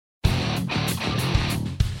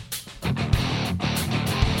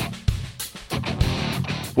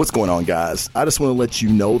What's going on, guys? I just want to let you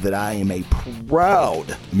know that I am a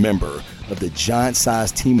proud member of the Giant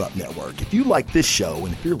Size Team Up Network. If you like this show,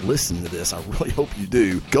 and if you're listening to this, I really hope you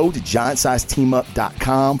do, go to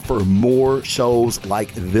GiantSizeTeamUp.com for more shows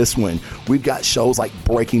like this one. We've got shows like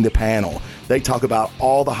Breaking the Panel. They talk about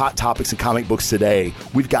all the hot topics in comic books today.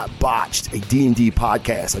 We've got Botched, a D&D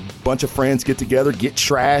podcast. A bunch of friends get together, get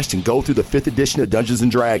trashed, and go through the 5th edition of Dungeons &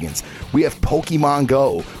 Dragons. We have Pokemon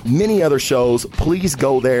Go, many other shows. Please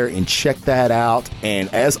go there and check that out.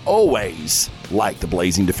 And as always, like the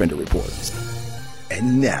Blazing Defender Report.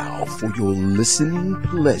 And now, for your listening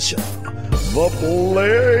pleasure, the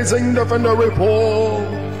Blazing Defender Report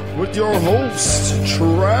with your host,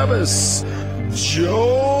 Travis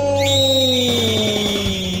Jones.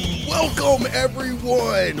 Welcome,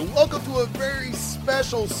 everyone. Welcome to a very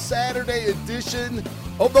special Saturday edition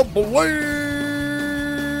of the Blazing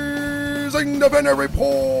Defender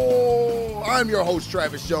Report. I'm your host,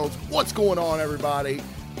 Travis Jones. What's going on, everybody?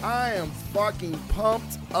 I am fucking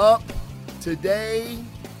pumped up. Today,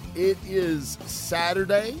 it is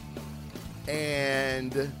Saturday,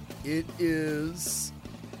 and it is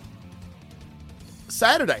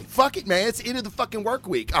Saturday. Fuck it, man. It's the end of the fucking work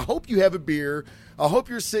week. I hope you have a beer. I hope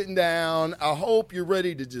you're sitting down. I hope you're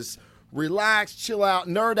ready to just relax, chill out,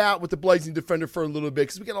 nerd out with the Blazing Defender for a little bit,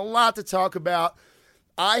 because we got a lot to talk about.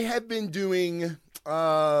 I have been doing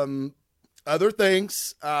other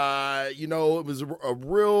things. It was a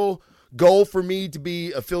real goal for me to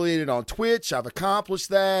be affiliated on Twitch. I've accomplished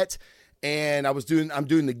that, and I'm still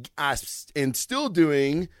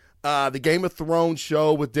doing the Game of Thrones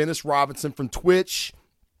show with Dennis Robinson from Twitch.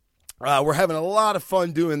 We're having a lot of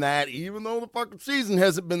fun doing that, even though the fucking season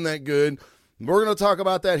hasn't been that good. We're going to talk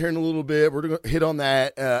about that here in a little bit. We're going to hit on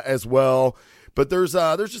that as well. But there's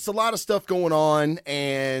just a lot of stuff going on,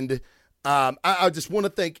 and I just want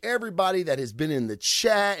to thank everybody that has been in the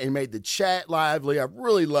chat and made the chat lively. I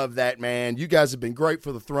really love that, man. You guys have been great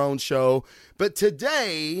for the Throne show. But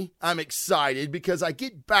today, I'm excited because I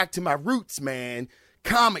get back to my roots, man.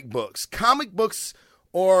 Comic books. Comic books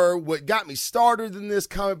are what got me started in this.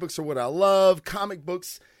 Comic books are what I love. Comic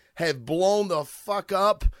books have blown the fuck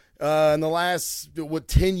up in the last,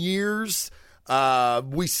 10 years.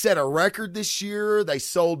 We set a record this year. They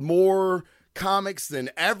sold more comics than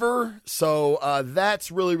ever. So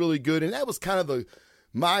that's really, really good. And that was kind of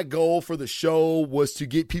my goal for the show, was to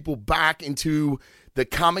get people back into the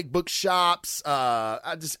comic book shops.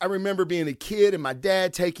 I remember being a kid and my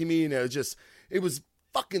dad taking me, and it was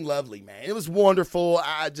fucking lovely, man. It was wonderful.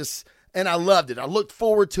 And I loved it. I looked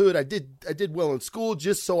forward to it. I did well in school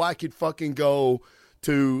just so I could fucking go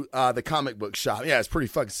to the comic book shop. Yeah, it's pretty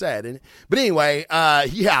fucking sad, isn't it? But anyway,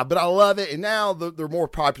 but I love it. And now they're more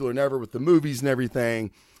popular than ever with the movies and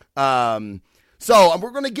everything. So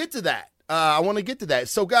we're going to get to that. I want to get to that.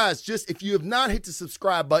 So guys, just if you have not hit the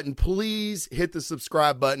subscribe button, please hit the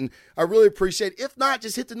subscribe button. I really appreciate it. If not,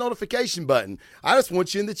 just hit the notification button. I just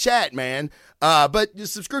want you in the chat, man. But your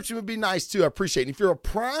subscription would be nice too. I appreciate it. If you're a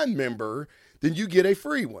Prime member, then you get a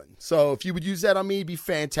free one. So if you would use that on me, it'd be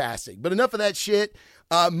fantastic. But enough of that shit.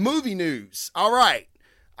 Movie news. All right.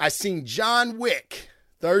 I seen John Wick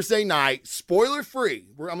Thursday night, spoiler free.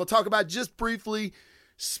 I'm going to talk about just briefly.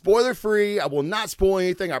 Spoiler free. I will not spoil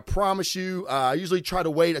anything. I promise you. I usually try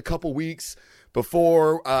to wait a couple weeks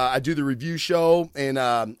before I do the review show. And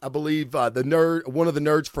I believe one of the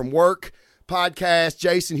Nerds from Work podcast,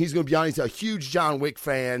 Jason, he's going to be on. He's a huge John Wick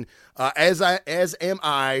fan, as am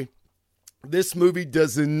I. This movie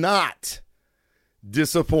does not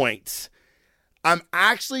disappoint. I'm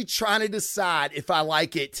actually trying to decide if I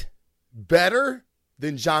like it better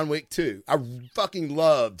than John Wick 2. I fucking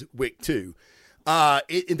loved Wick 2.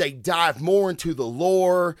 They dive more into the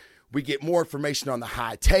lore. We get more information on the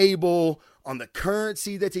high table, on the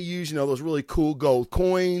currency that they use, those really cool gold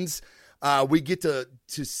coins. We get to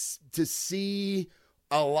see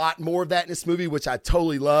a lot more of that in this movie, which I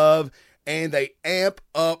totally love. And they amp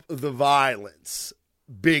up the violence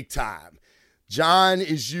big time. John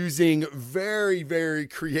is using very, very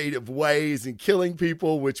creative ways in killing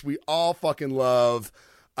people, which we all fucking love.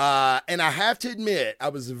 And I have to admit, I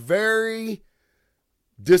was very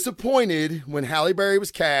disappointed when Halle Berry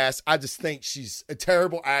was cast. I just think she's a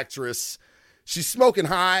terrible actress. She's smoking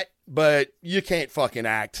hot, but you can't fucking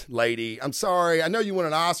act, lady. I'm sorry. I know you won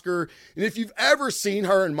an Oscar. And if you've ever seen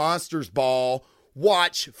her in Monsters Ball,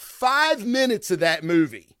 watch 5 minutes of that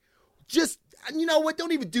movie. Just, you know what?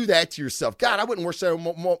 Don't even do that to yourself. God, I wouldn't wish that on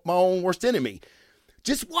my own worst enemy.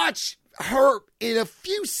 Just watch her in a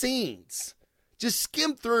few scenes. Just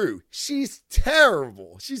skim through. She's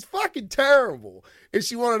terrible. She's fucking terrible. And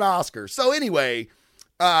she won an Oscar. So anyway,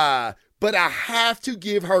 but I have to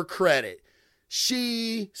give her credit.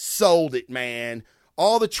 She sold it, man.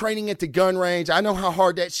 All the training at the gun range, I know how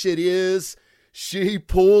hard that shit is. She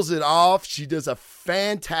pulls it off. She does a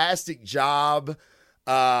fantastic job.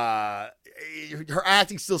 Her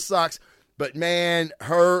acting still sucks, but man,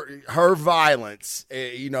 her violence,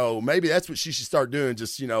 maybe that's what she should start doing.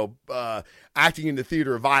 Just, acting in the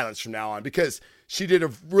theater of violence from now on, because she did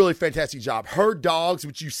a really fantastic job. Her dogs,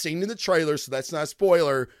 which you've seen in the trailer, so that's not a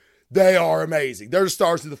spoiler, they are amazing. They're the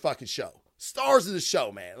stars of the fucking show. Stars of the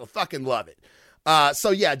show, man. I fucking love it. So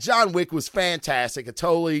yeah, John Wick was fantastic. I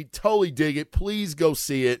totally dig it. Please go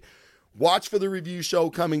see it. Watch for the review show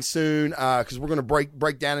coming soon, because we're going to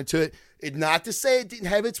break down into it. Not to say it didn't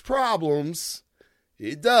have its problems.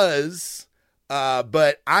 It does.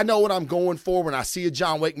 But I know what I'm going for when I see a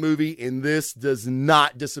John Wick movie, and this does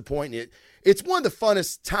not disappoint it. It's one of the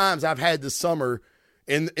funnest times I've had this summer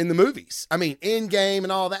in the movies. I mean, Endgame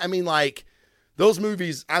and all that. I mean, like, those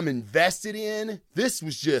movies I'm invested in. This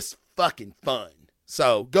was just fucking fun.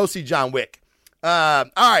 So go see John Wick. All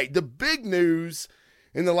right. The big news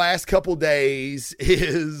in the last couple days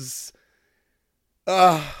is,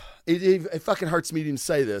 it fucking hurts me to even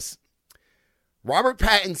say this. Robert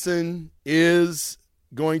Pattinson is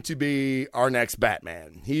going to be our next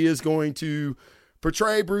Batman. He is going to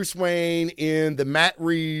portray Bruce Wayne in the Matt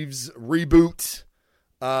Reeves reboot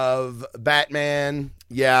of Batman.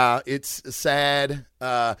 Yeah, it's sad.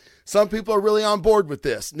 Some people are really on board with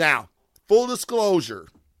this. Now, full disclosure,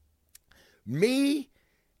 me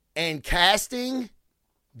and casting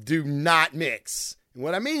do not mix. And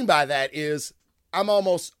what I mean by that is I'm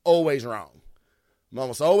almost always wrong.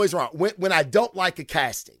 When I don't like a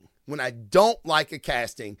casting,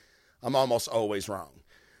 I'm almost always wrong.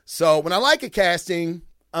 So when I like a casting,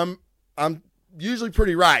 I'm usually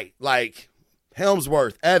pretty right. Like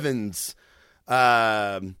Hemsworth, Evans,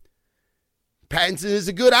 Pattinson is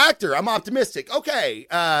a good actor. I'm optimistic. Okay.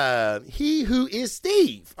 He who is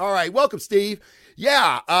Steve. All right. Welcome, Steve.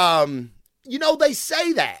 Yeah. They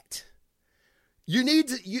say that you need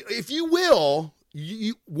to, if you will,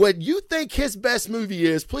 what you think his best movie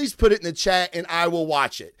is, please put it in the chat and I will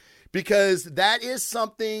watch it, because that is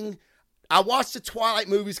something. I watched the Twilight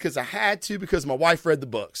movies because I had to, because my wife read the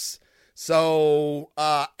books. So,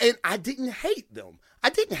 and I didn't hate them. I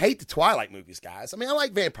didn't hate the Twilight movies, guys. I mean, I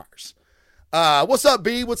like vampires. What's up,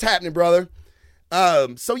 B? What's happening, brother?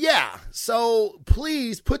 So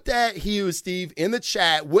please put that Hugh, Steve, in the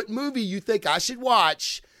chat. What movie you think I should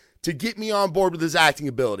watch to get me on board with his acting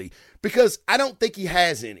ability? Because I don't think he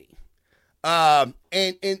has any. And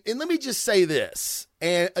let me just say this.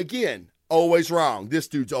 And again, always wrong. This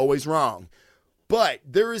dude's always wrong. But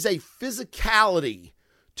there is a physicality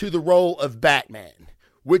to the role of Batman,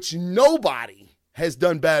 which nobody has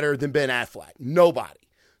done better than Ben Affleck. Nobody.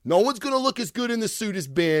 No one's going to look as good in the suit as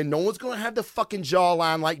Ben. No one's going to have the fucking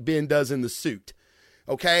jawline like Ben does in the suit.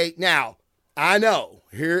 Okay? Now, I know.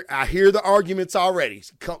 I hear the arguments already.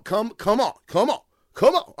 Come on.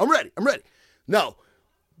 I'm ready. No.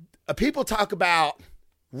 People talk about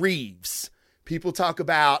Reeves. People talk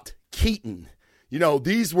about Keaton.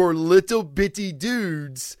 These were little bitty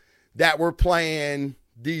dudes that were playing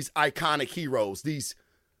these iconic heroes, these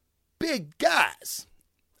big guys.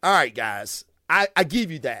 All right, guys. I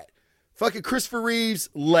give you that. Fucking Christopher Reeves,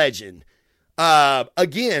 legend.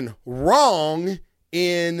 Again, wrong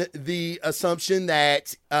in the assumption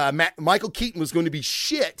that Michael Keaton was going to be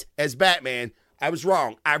shit as Batman. I was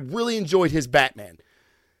wrong. I really enjoyed his Batman.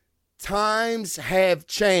 Times have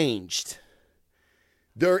changed.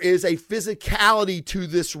 There is a physicality to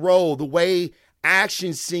this role, the way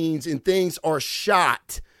action scenes and things are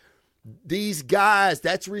shot. These guys,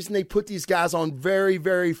 that's the reason they put these guys on very,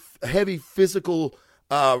 very heavy physically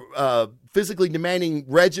demanding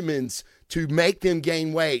regimens to make them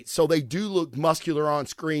gain weight. So they do look muscular on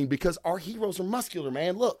screen, because our heroes are muscular,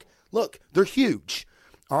 man. Look, they're huge.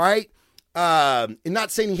 All right. And not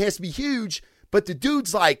saying he has to be huge, but the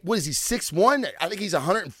dude's like, what is he, 6'1"? I think he's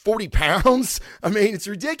 140 pounds. I mean, it's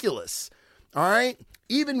ridiculous. All right.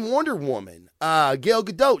 Even Wonder Woman, Gal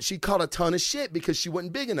Gadot, she caught a ton of shit because she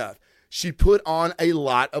wasn't big enough. She put on a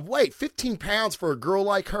lot of weight. 15 pounds for a girl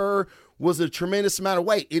like her was a tremendous amount of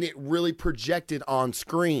weight, and it really projected on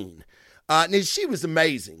screen. And she was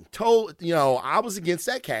amazing. I was against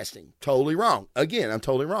that casting. Totally wrong. Again, I'm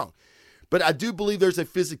totally wrong. But I do believe there's a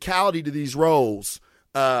physicality to these roles.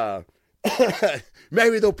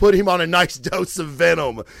 Maybe they'll put him on a nice dose of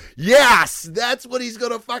Venom. Yes, that's what he's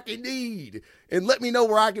going to fucking need. And let me know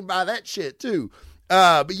where I can buy that shit too.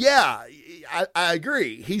 But yeah, I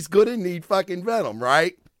agree. He's going to need fucking Venom,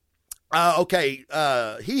 right? Okay.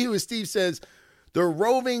 He who is Steve says, The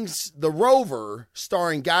Rover,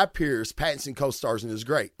 starring Guy Pearce, Pattinson co-stars and is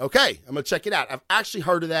great. Okay, I'm gonna check it out. I've actually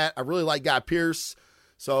heard of that. I really like Guy Pearce,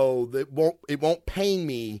 so it won't pain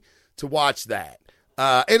me to watch that.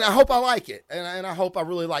 And I hope I like it, and I hope I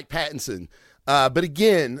really like Pattinson. But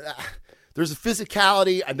again, there's a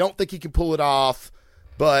physicality. I don't think he can pull it off.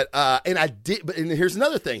 But here's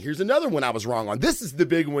another thing. Here's another one I was wrong on. This is the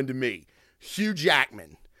big one to me. Hugh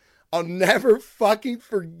Jackman. I'll never fucking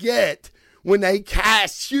forget when they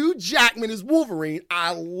cast Hugh Jackman as Wolverine.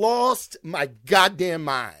 I lost my goddamn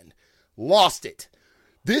mind. Lost it.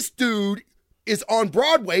 This dude is on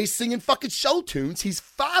Broadway singing fucking show tunes. He's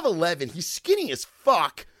 5'11". He's skinny as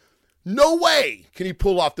fuck. No way can he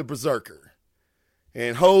pull off the Berserker.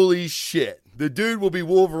 And holy shit. The dude will be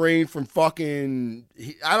Wolverine from fucking...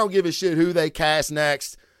 I don't give a shit who they cast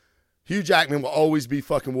next. Hugh Jackman will always be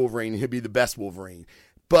fucking Wolverine, and he'll be the best Wolverine.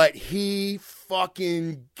 But he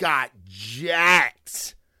fucking got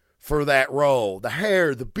jacked for that role. The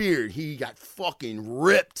hair, the beard, he got fucking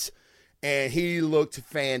ripped, and he looked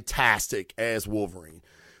fantastic as Wolverine.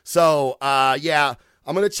 So, yeah,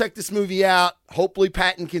 I'm going to check this movie out. Hopefully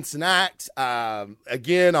Pattinson act.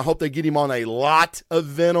 Again, I hope they get him on a lot of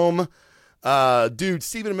Venom. Dude,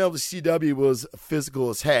 Stephen Amell of the CW was physical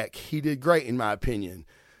as heck. He did great in my opinion.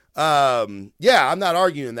 Yeah, I'm not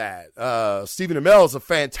arguing that. Stephen Amell is a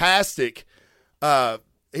fantastic, I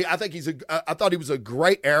thought he was a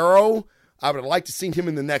great Arrow. I would have liked to seen him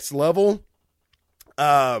in the next level.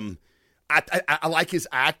 I like his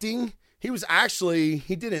acting. He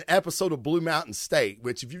did an episode of Blue Mountain State,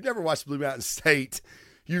 which if you've never watched Blue Mountain State,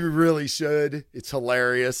 you really should. It's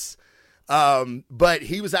hilarious. But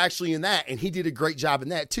he was actually in that, and he did a great job in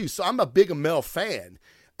that too. So I'm a big Amell fan.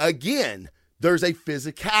 Again, there's a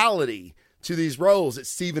physicality to these roles that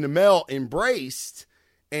Stephen Amell embraced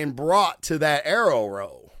and brought to that Arrow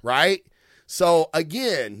role, right? So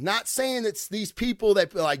again, not saying it's these people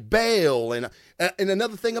that like Bale and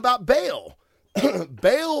another thing about Bale.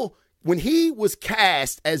 Bale, when he was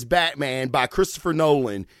cast as Batman by Christopher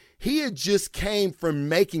Nolan, he had just came from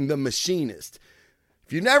making The Machinist.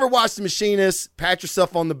 If you never watched The Machinist, pat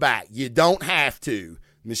yourself on the back. You don't have to.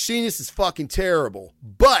 Machinist is fucking terrible.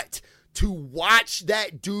 But to watch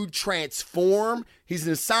that dude transform, he's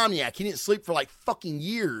an insomniac. He didn't sleep for like fucking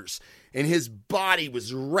years, and his body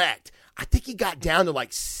was wrecked. I think he got down to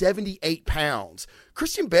like 78 pounds.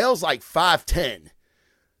 Christian Bale's like 5'10".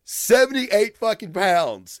 78 fucking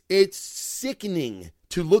pounds. It's sickening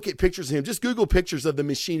to look at pictures of him. Just Google pictures of The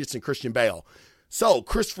Machinist and Christian Bale. So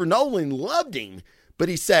Christopher Nolan loved him, but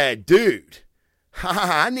he said, dude,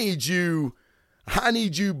 I need you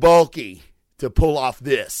bulky to pull off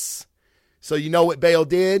this. So you know what Bale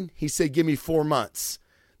did? He said, give me 4 months.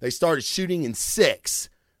 They started shooting in 6.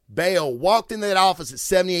 Bale walked into that office at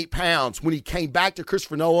 78 pounds. When he came back to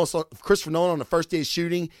Christopher Nolan on the first day of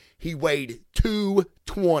shooting, he weighed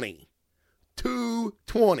 220.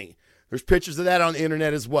 220. There's pictures of that on the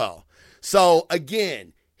internet as well. So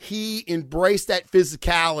again, he embraced that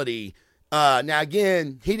physicality. Now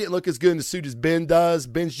again, he didn't look as good in the suit as Ben does.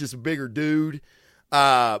 Ben's just a bigger dude.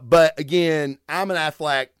 But again, I'm an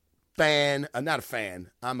Affleck fan. I'm not a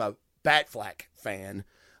fan. I'm a Batfleck fan.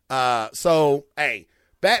 So, hey,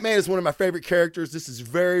 Batman is one of my favorite characters. This is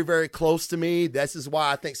very, very close to me. This is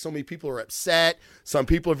why I think so many people are upset. Some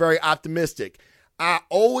people are very optimistic. I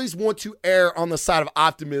always want to err on the side of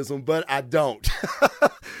optimism, but I don't.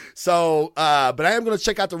 So, but I am going to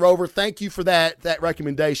check out the Rover. Thank you for that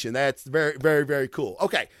recommendation. That's very, very, very cool.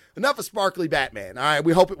 Okay, enough of sparkly Batman. All right,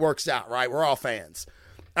 we hope it works out, right? We're all fans.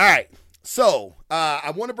 All right, so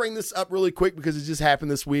I want to bring this up really quick because it just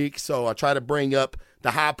happened this week. So I try to bring up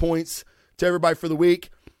the high points to everybody for the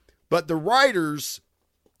week. But the writers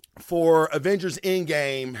for Avengers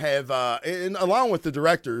Endgame have, and along with the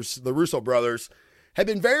directors, the Russo brothers, have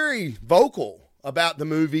been very vocal about the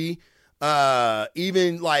movie.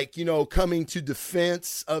 Even like, coming to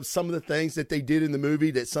defense of some of the things that they did in the movie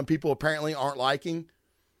that some people apparently aren't liking.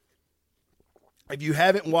 If you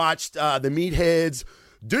haven't watched the Meatheads,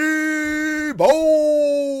 Debo's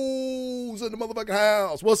in the motherfucking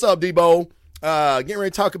house. What's up, Debo? Getting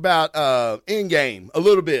ready to talk about Endgame, a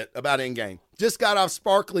little bit about Endgame. Just got off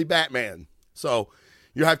sparkly Batman, so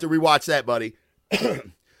you have to rewatch that, buddy.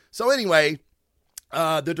 So anyway,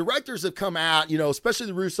 the directors have come out, especially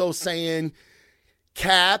the Russos, saying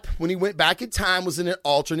Cap, when he went back in time, was in an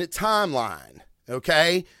alternate timeline.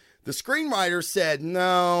 Okay, the screenwriter said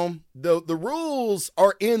no, the rules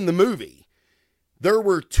are in the movie. There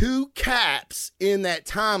were 2 Caps in that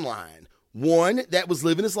timeline. One that was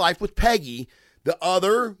living his life with Peggy. The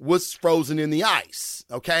other was frozen in the ice.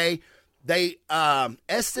 Okay. they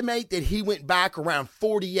estimate that he went back around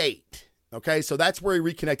 48. Okay, so that's where he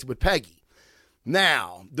reconnected with Peggy.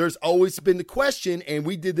 Now, there's always been the question, and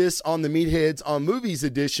we did this on the Meatheads on Movies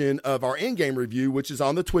edition of our in-game review, which is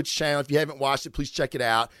on the Twitch channel. If you haven't watched it, please check it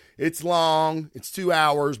out. It's long. It's 2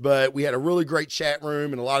 hours, but we had a really great chat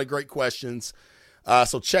room and a lot of great questions.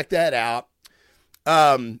 So check that out.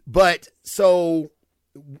 But so,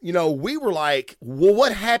 you know, we were like, well,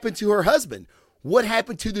 what happened to her husband? What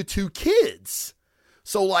happened to the 2 kids?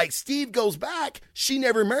 So, like, Steve goes back. She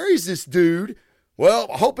never marries this dude. Well,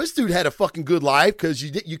 I hope this dude had a fucking good life, because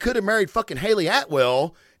you could have married fucking Haley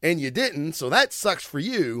Atwell and you didn't. So that sucks for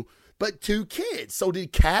you. But 2 kids. So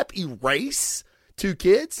did Cap erase 2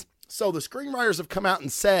 kids? So the screenwriters have come out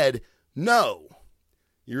and said, no.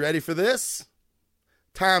 You ready for this?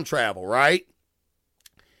 Time travel, right?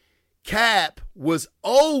 Cap was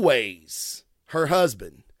always her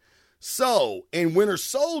husband. So in Winter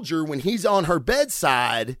Soldier, when he's on her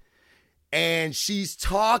bedside and she's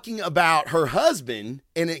talking about her husband,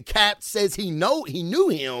 and Cap says he knew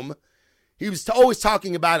him, he was always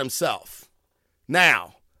talking about himself.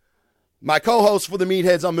 Now, my co-host for the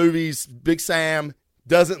Meatheads on Movies, Big Sam,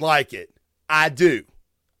 doesn't like it. I do.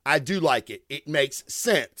 I do like it. It makes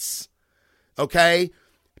sense. Okay?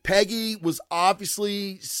 Peggy was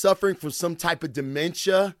obviously suffering from some type of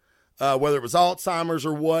dementia, whether it was Alzheimer's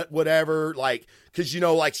or whatever. Like, because, you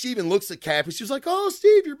know, like, she even looks at Cap and she was like, oh,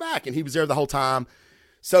 Steve, you're back. And he was there the whole time.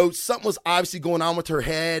 So something was obviously going on with her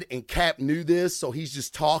head, and Cap knew this. So he's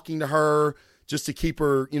just talking to her just to keep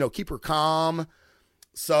her calm.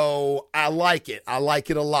 So I like it. I like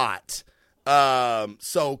it a lot.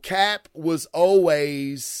 So Cap was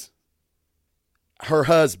always her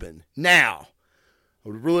husband. Now, I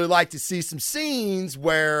would really like to see some scenes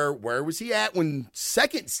where was he at when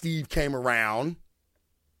second Steve came around?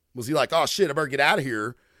 Was he like, oh shit, I better get out of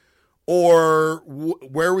here? Or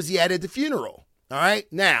where was he at the funeral? All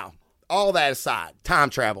right. Now, all that aside, time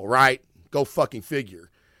travel, right? Go fucking figure.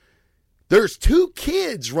 There's 2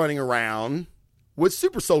 kids running around with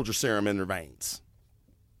super soldier serum in their veins.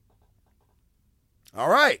 All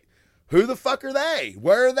right. Who the fuck are they?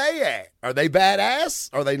 Where are they at? Are they badass?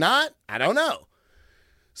 Are they not? I don't know.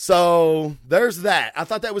 So there's that. I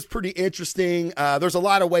thought that was pretty interesting. There's a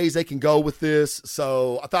lot of ways they can go with this.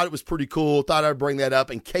 So I thought it was pretty cool. Thought I'd bring that up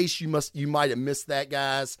in case you might have missed that,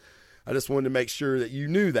 guys. I just wanted to make sure that you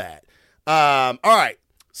knew that. All right.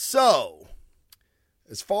 So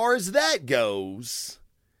as far as that goes,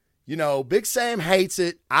 you know, Big Sam hates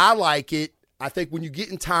it. I like it. I think when you get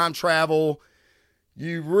in time travel,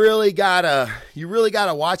 you really gotta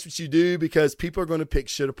watch what you do, because people are going to pick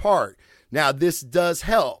shit apart. Now, this does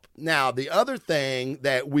help. Now, the other thing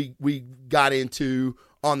that we got into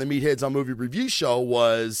on the Meatheads on Movie Review show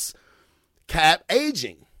was Cap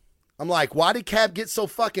aging. I'm like, why did Cap get so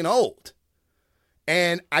fucking old?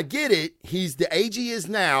 And I get it. He's the age he is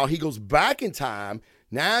now. He goes back in time.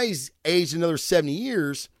 Now he's aged another 70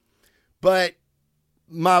 years. But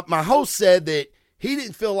my host said that he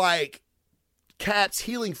didn't feel like Cap's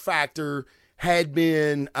healing factor had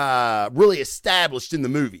been really established in the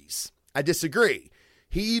movies. I disagree.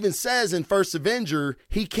 He even says in First Avenger,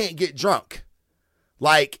 he can't get drunk.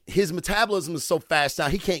 Like, his metabolism is so fast now,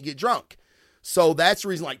 he can't get drunk. So that's the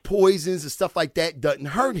reason, like, poisons and stuff like that doesn't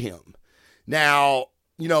hurt him. Now,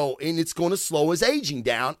 you know, and it's going to slow his aging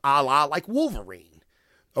down, a la like Wolverine.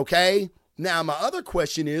 Okay? Now, my other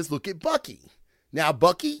question is, look at Bucky. Now,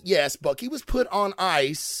 Bucky was put on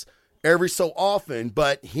ice every so often,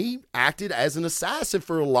 but he acted as an assassin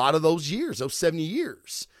for a lot of those years, those 70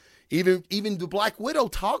 years. Even the Black Widow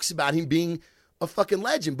talks about him being a fucking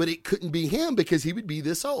legend, but it couldn't be him because he would be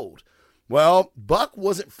this old. Well, Buck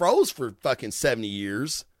wasn't froze for fucking 70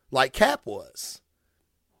 years like Cap was.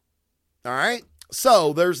 All right?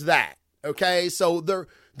 So there's that. Okay? So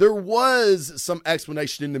there was some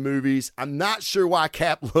explanation in the movies. I'm not sure why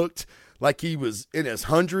Cap looked like he was in his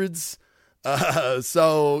hundreds.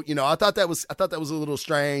 So, you know, I thought that was a little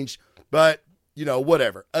strange, but, you know,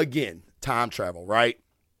 whatever. Again, time travel, right?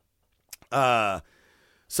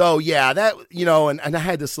 So yeah, that, you know, and I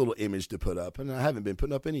had this little image to put up, and I haven't been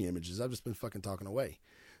putting up any images. I've just been fucking talking away.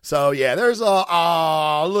 So yeah, there's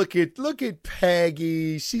look at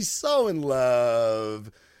Peggy. She's so in love.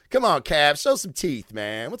 Come on, Cap, show some teeth,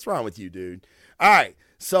 man. What's wrong with you, dude? All right.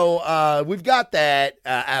 So, we've got that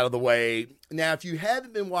out of the way. Now, if you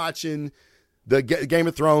haven't been watching the Game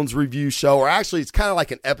of Thrones review show, or actually it's kind of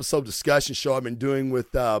like an episode discussion show I've been doing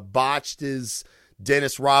with Botched is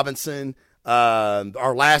Dennis Robinson.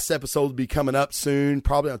 Our last episode will be coming up soon,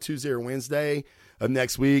 probably on Tuesday or Wednesday of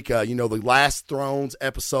next week. You know, the last Thrones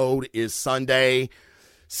episode is Sunday.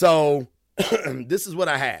 So this is what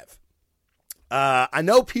I have. I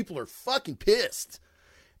know people are fucking pissed.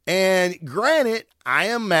 And granted, I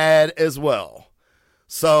am mad as well.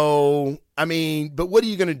 So, I mean, but what are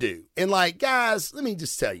you going to do? And like, guys, let me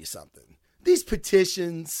just tell you something. These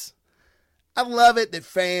petitions, I love it that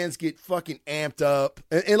fans get fucking amped up.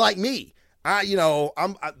 And like me,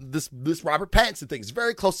 this Robert Pattinson thing is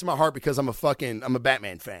very close to my heart because I'm a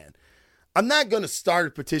Batman fan. I'm not going to start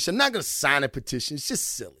a petition. I'm not going to sign a petition. It's just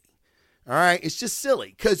silly. All right. It's just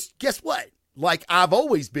silly. Cause guess what? Like I've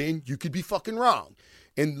always been, you could be fucking wrong.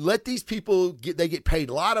 And let these people get paid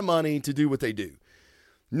a lot of money to do what they do.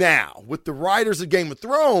 Now, with the writers of Game of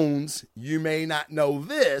Thrones, you may not know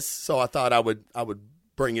this, so I thought I would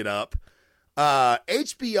bring it up.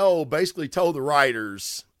 HBO basically told the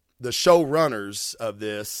writers, the showrunners of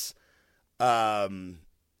this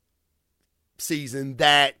season,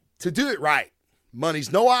 that to do it right,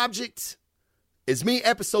 money's no object, as many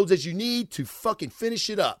episodes as you need to fucking finish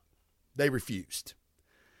it up. They refused.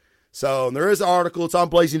 So there is an article. It's on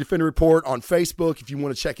Blazing Defender Report on Facebook if you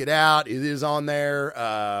want to check it out. It is on there.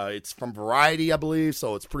 It's from Variety, I believe,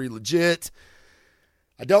 so it's pretty legit.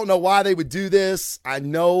 I don't know why they would do this. I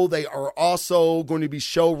know they are also going to be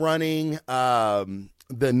show running the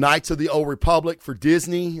Knights of the Old Republic for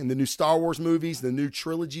Disney and the new Star Wars movies, the new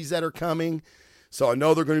trilogies that are coming. So I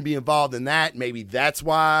know they're going to be involved in that. Maybe that's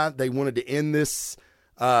why they wanted to end this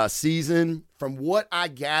season. From what I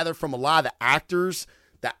gather from a lot of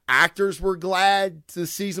the actors were glad the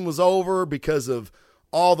season was over because of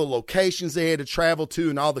all the locations they had to travel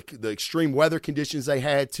to and all the extreme weather conditions they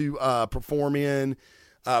had to perform in.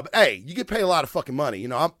 But hey, you get paid a lot of fucking money. You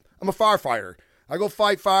know, I'm a firefighter. I go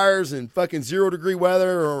fight fires in fucking 0-degree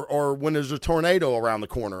weather or when there's a tornado around the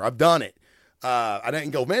corner. I've done it. I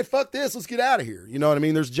didn't go, man, fuck this. Let's get out of here. You know what I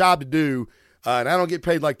mean? There's a job to do. And I don't get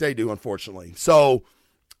paid like they do, unfortunately. So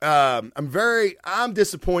I'm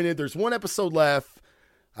disappointed. There's one episode left.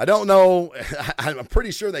 I don't know. I'm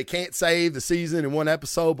pretty sure they can't save the season in one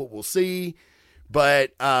episode, but we'll see.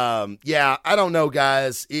 But yeah, I don't know,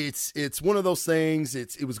 guys. It's one of those things.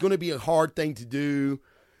 It was going to be a hard thing to do,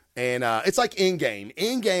 and it's like Endgame.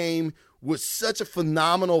 Endgame was such a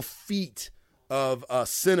phenomenal feat of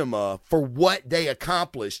cinema for what they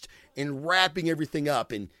accomplished in wrapping everything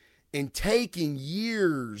up and taking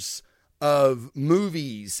years of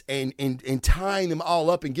movies and tying them all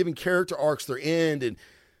up and giving character arcs their end and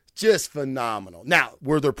just phenomenal. Now,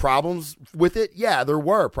 were there problems with it? Yeah, there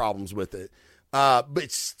were problems with it. But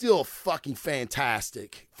it's still fucking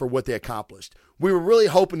fantastic for what they accomplished. We were really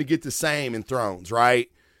hoping to get the same in Thrones,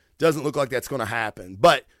 right? Doesn't look like that's going to happen.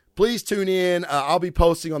 But please tune in. I'll be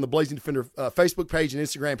posting on the Blazing Defender Facebook page and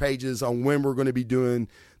Instagram pages on when we're going to be doing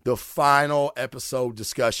the final episode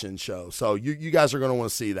discussion show. So you guys are going to want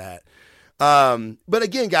to see that. But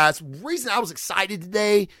again, guys, the reason I was excited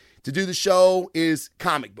today to do the show is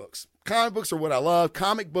comic books. Comic books are what I love.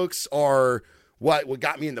 Comic books are what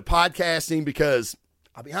got me into podcasting because,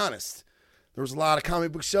 I'll be honest, there was a lot of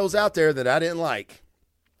comic book shows out there that I didn't like.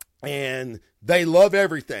 And they love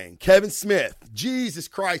everything. Kevin Smith. Jesus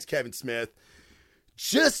Christ, Kevin Smith.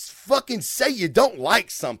 Just fucking say you don't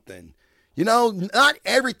like something. You know, not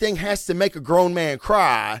everything has to make a grown man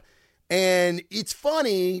cry. And it's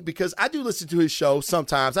funny because I do listen to his show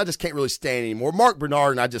sometimes. I just can't really stand anymore. Mark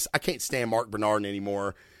Bernard, and I can't stand Mark Bernard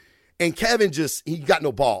anymore. And Kevin he got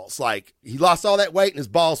no balls. Like, he lost all that weight and his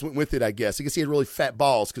balls went with it, I guess. I guess he had really fat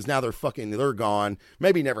balls because now they're gone.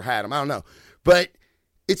 Maybe he never had them. I don't know. But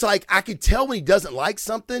it's like, I could tell when he doesn't like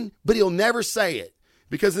something, but he'll never say it.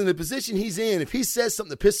 Because in the position he's in, if he says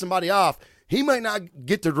something to piss somebody off, he might not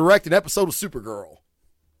get to direct an episode of Supergirl.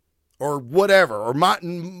 Or whatever, or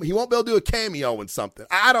he won't be able to do a cameo in something.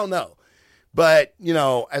 I don't know. But, you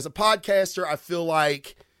know, as a podcaster, I feel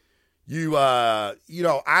like I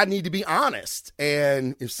need to be honest.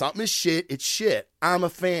 And if something is shit, it's shit. I'm a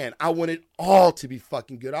fan. I want it all to be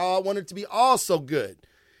fucking good. I want it to be all so good.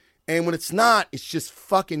 And when it's not, it's just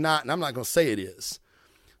fucking not. And I'm not going to say it is.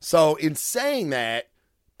 So in saying that,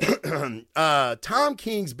 Tom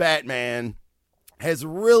King's Batman has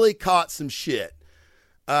really caught some shit.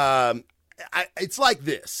 It's like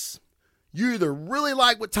this. You either really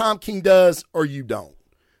like what Tom King does or you don't.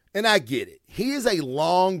 And I get it. He is a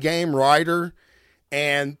long game writer.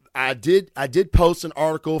 And I did post an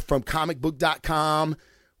article from comicbook.com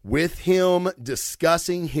with him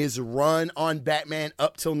discussing his run on Batman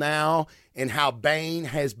up till now and how Bane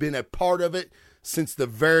has been a part of it since the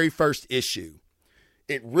very first issue.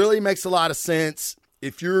 It really makes a lot of sense.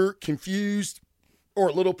 If you're confused or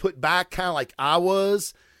a little put back, kind of like I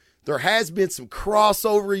was, there has been some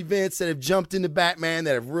crossover events that have jumped into Batman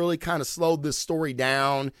that have really kind of slowed this story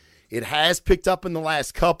down. It has picked up in the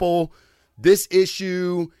last couple. This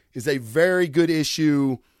issue is a very good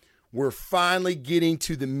issue. We're finally getting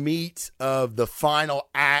to the meat of the final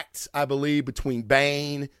act, I believe, between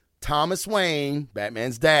Bane, Thomas Wayne,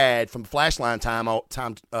 Batman's dad from the Flashline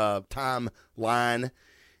timeline,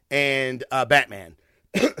 and Batman.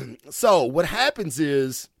 So what happens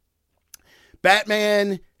is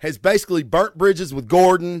Batman has basically burnt bridges with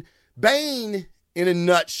Gordon. Bane, in a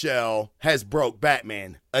nutshell, has broke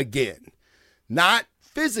Batman again. Not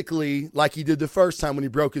physically like he did the first time when he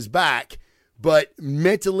broke his back, but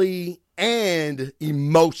mentally and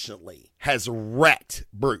emotionally has wrecked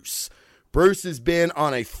Bruce. Bruce has been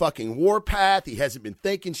on a fucking warpath. He hasn't been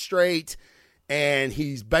thinking straight, and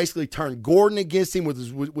he's basically turned Gordon against him,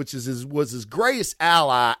 which was his greatest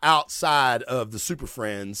ally outside of the Super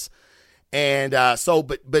Friends. And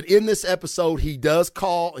but in this episode, he does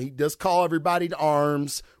call everybody to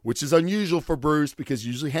arms, which is unusual for Bruce because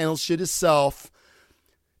he usually handles shit himself.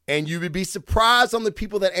 And you would be surprised on the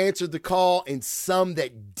people that answered the call and some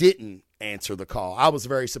that didn't answer the call. I was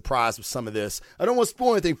very surprised with some of this. I don't want to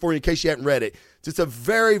spoil anything for you in case you haven't read it. It's a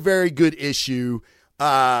very, very good issue.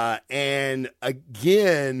 And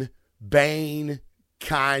again, Bane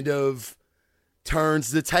kind of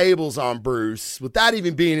turns the tables on Bruce without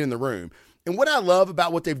even being in the room. And what I love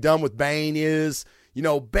about what they've done with Bane is,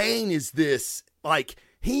 Bane is this, like,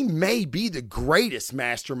 he may be the greatest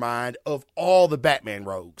mastermind of all the Batman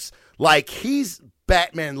rogues. Like, he's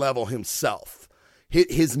Batman level himself.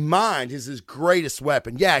 His mind is his greatest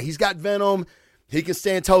weapon. Yeah, he's got Venom. He can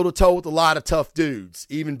stand toe-to-toe with a lot of tough dudes,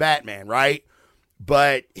 even Batman, right?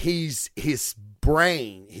 But his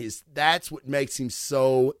brain, that's what makes him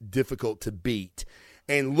so difficult to beat.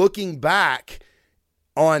 And looking back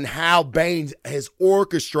on how Bane has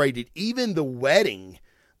orchestrated even the wedding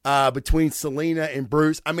between Selina and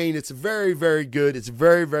Bruce, I mean, it's very, very good. It's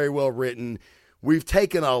very, very well written. We've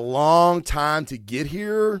taken a long time to get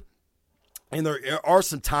here, and there are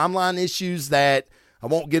some timeline issues that I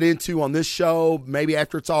won't get into on this show. Maybe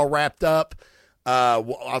after it's all wrapped up,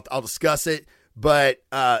 I'll discuss it. But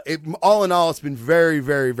all in all, it's been very,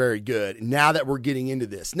 very, very good now that we're getting into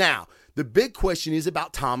this. Now, the big question is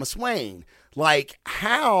about Thomas Wayne. Like,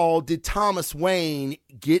 how did Thomas Wayne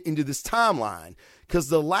get into this timeline? Because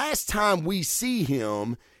the last time we see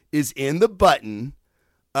him is in The Button,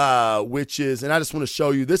 which is, and I just want to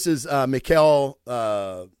show you, this is Mikel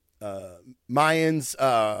Mayan's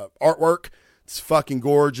artwork. It's fucking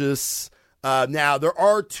gorgeous. Now, there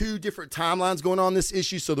are two different timelines going on this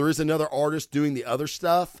issue, so there is another artist doing the other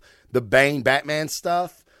stuff, the Bane Batman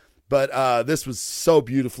stuff. But this was so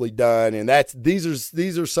beautifully done, and these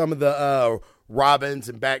are some of the Robins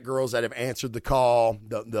and Batgirls that have answered the call,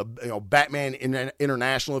 the Batman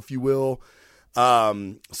International, if you will.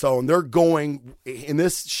 So they're going in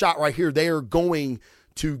this shot right here. They are going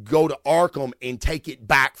to go to Arkham and take it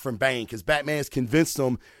back from Bane because Batman has convinced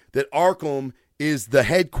them that Arkham is the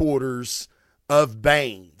headquarters of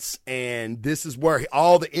Bane's, and this is where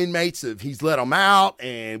all the inmates he's let them out,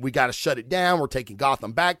 and we got to shut it down. We're taking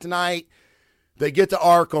Gotham back tonight. They get to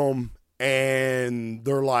Arkham, and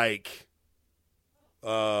they're like, what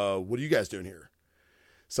are you guys doing here?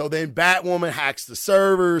 So then Batwoman hacks the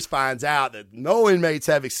servers, finds out that no inmates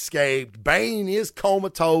have escaped. Bane is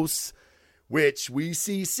comatose, which we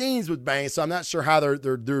see scenes with Bane, so I'm not sure how they're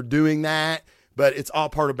doing that, but it's all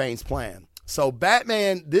part of Bane's plan. So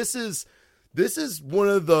Batman, this is one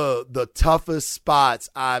of the toughest spots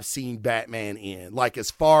I've seen Batman in. Like,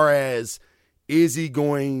 as far as, how's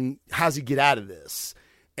he get out of this?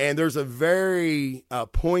 And there's a very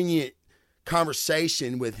poignant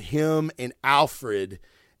conversation with him and Alfred.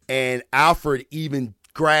 And Alfred even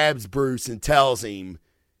grabs Bruce and tells him,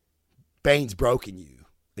 Bane's broken you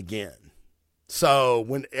again. So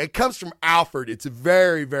when it comes from Alfred, it's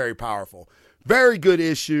very, very powerful. Very good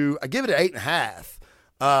issue. I give it an 8.5.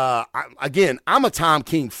 I'm a Tom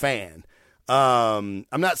King fan. I'm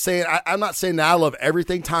not saying that I love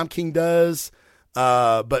everything Tom King does,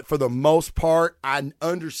 but for the most part, I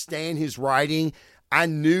understand his writing. I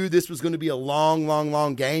knew this was going to be a long, long,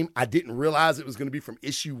 long game. I didn't realize it was going to be from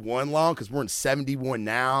issue 1 long because we're in 71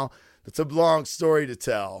 now. That's a long story to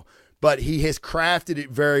tell, but he has crafted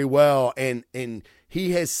it very well, and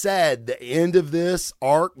he has said the end of this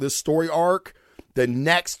arc, this story arc, the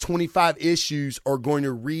next 25 issues are going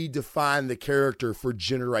to redefine the character for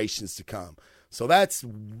generations to come. So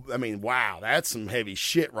wow, that's some heavy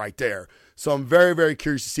shit right there. So I'm very, very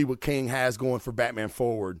curious to see what King has going for Batman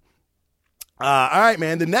Forward. All right,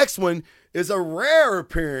 man. The next one is a rare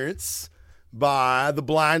appearance by the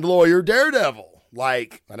blind lawyer Daredevil.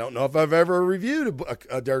 Like, I don't know if I've ever reviewed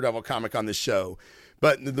a Daredevil comic on this show,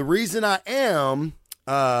 But the reason I am,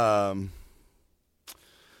 all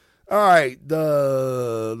right,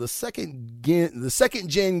 the second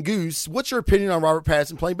gen Goose. What's your opinion on Robert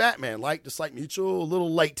Pattinson playing Batman? Dislike mutual. A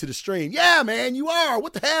little late to the stream. Yeah, man, you are.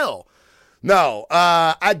 What the hell? No,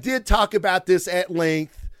 I did talk about this at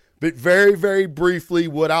length, but very, very briefly,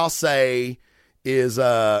 what I'll say is,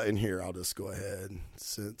 in here, I'll just go ahead.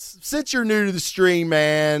 Since you're new to the stream,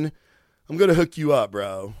 man, I'm going to hook you up,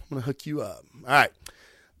 bro. I'm going to hook you up. All right.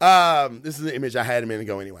 This is the image I had a minute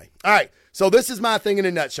ago anyway. All right. So this is my thing in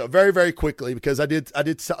a nutshell, very, very quickly, because I did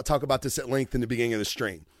talk about this at length in the beginning of the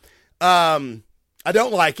stream. I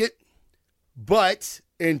don't like it, but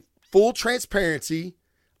in full transparency,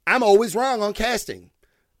 I'm always wrong on casting.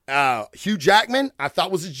 Hugh Jackman, I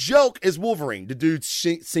thought was a joke as Wolverine. The dude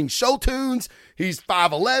sings show tunes. He's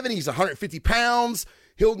 5'11". He's 150 pounds.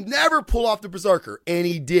 He'll never pull off the Berserker, and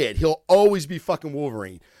he did. He'll always be fucking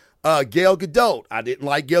Wolverine. Gal Gadot, I didn't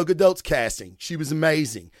like Gal Gadot's casting. She was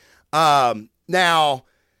amazing. Now,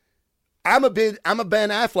 I'm a Ben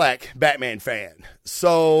Affleck Batman fan,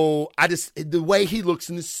 so the way he looks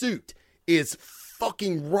in the suit is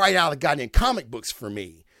fucking right out of the goddamn comic books for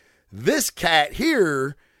me. This cat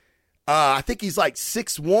here, I think he's like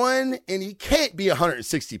 6'1", and he can't be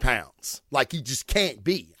 160 pounds. Like, he just can't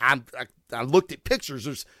be. I looked at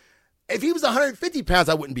pictures. If he was 150 pounds,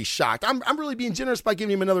 I wouldn't be shocked. I'm really being generous by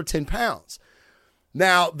giving him another 10 pounds.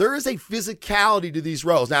 Now, there is a physicality to these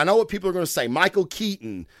roles. Now, I know what people are going to say. Michael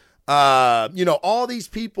Keaton, all these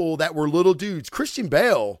people that were little dudes. Christian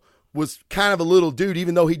Bale was kind of a little dude,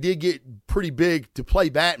 even though he did get pretty big to play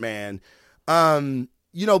Batman.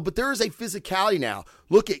 But there is a physicality now.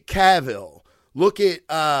 Look at Cavill. Look at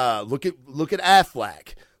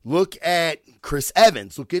Affleck. Look at Chris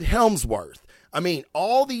Evans. Look at Hemsworth. I mean,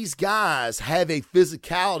 all these guys have a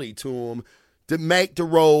physicality to them to make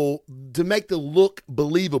the look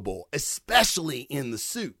believable, especially in the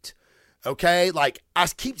suit. Okay? Like, I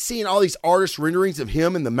keep seeing all these artist renderings of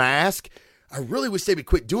him in the mask. I really wish they would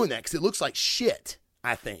quit doing that because it looks like shit,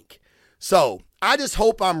 I think. So, I just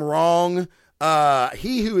hope I'm wrong.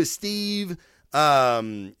 He Who Is Steve,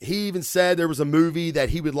 he even said there was a movie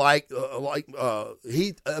that he would a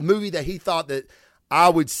movie that he thought that I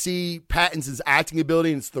would see Pattinson's acting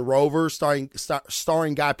ability, and it's The Rover, starring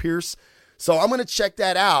Guy Pearce. So I'm going to check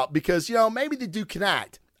that out because, maybe the dude can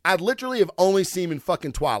act. I literally have only seen him in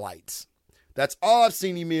fucking Twilights. That's all I've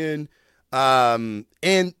seen him in. And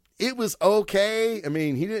it was okay. I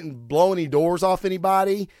mean, he didn't blow any doors off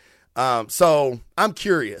anybody. So I'm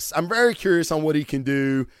curious. I'm very curious on what he can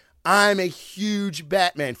do. I'm a huge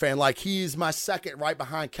Batman fan. Like, he's my second right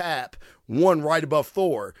behind Cap, one right above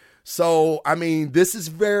Thor. So, I mean, this is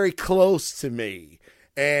very close to me,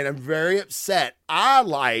 and I'm very upset. I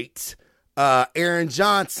liked Aaron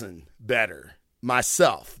Johnson better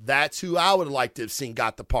myself. That's who I would have liked to have seen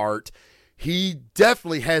got the part. He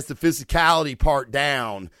definitely has the physicality part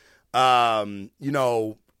down. Acting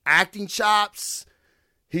chops,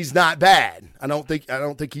 he's not bad. I don't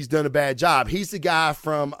think he's done a bad job. He's the guy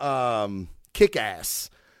from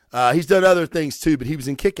Kick-Ass. He's done other things too, but he was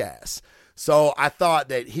in Kick-Ass. So I thought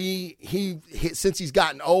that he since he's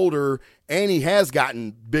gotten older and he has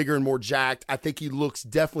gotten bigger and more jacked, I think he looks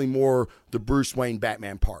definitely more the Bruce Wayne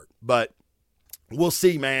Batman part. But we'll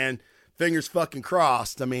see, man. Fingers fucking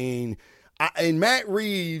crossed. I mean, and Matt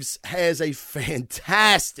Reeves has a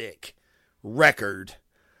fantastic record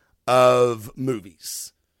of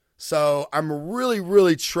movies. So I'm really,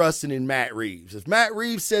 really trusting in Matt Reeves. If Matt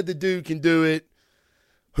Reeves said the dude can do it,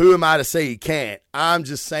 who am I to say he can't? I'm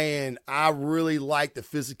just saying I really like the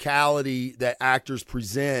physicality that actors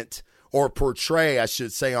present or portray, I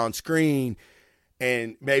should say, on screen.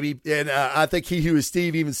 And I think He Who Is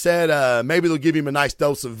Steve even said maybe they'll give him a nice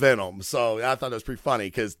dose of venom. So I thought that was pretty funny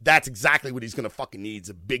because that's exactly what he's going to fucking need is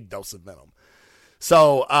a big dose of venom.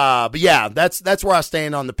 So, but yeah, that's where I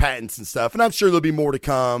stand on the patents and stuff. And I'm sure there'll be more to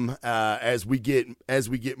come as we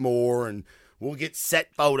get more, and we'll get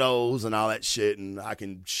set photos and all that shit, and I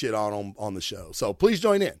can shit on the show. So please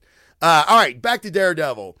join in. All right, back to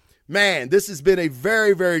Daredevil. Man, this has been a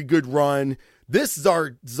very, very good run. This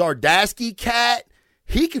Zardaski cat,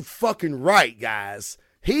 he can fucking write, guys.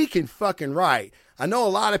 He can fucking write. I know a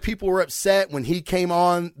lot of people were upset when he came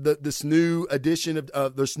on this new edition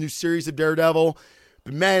of this new series of Daredevil,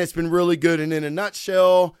 but man, it's been really good. And in a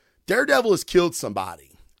nutshell, Daredevil has killed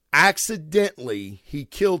somebody. Accidentally, he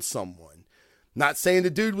killed someone. Not saying the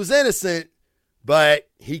dude was innocent, but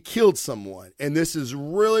he killed someone. And this is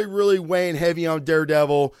really, really weighing heavy on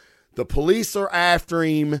Daredevil. The police are after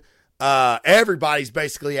him. Everybody's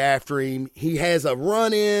basically after him. He has a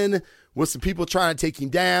run-in with some people trying to take him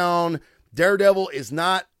down. Daredevil is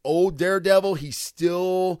not old Daredevil. He's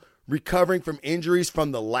still recovering from injuries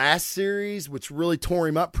from the last series, which really tore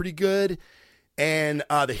him up pretty good. And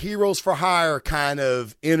the Heroes for Hire kind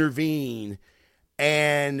of intervene,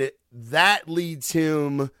 and that leads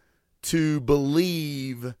him to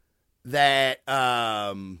believe that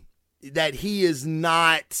that he is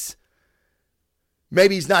not,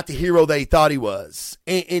 maybe he's not the hero that he thought he was.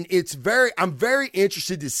 And I'm very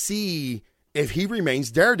interested to see if he remains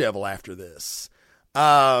Daredevil after this.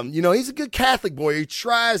 He's a good Catholic boy. He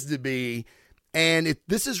tries to be. And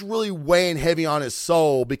this is really weighing heavy on his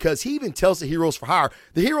soul, because he even tells the Heroes for Hire,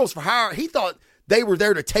 he thought they were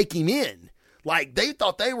there to take him in. Like, they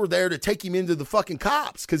thought they were there to take him into the fucking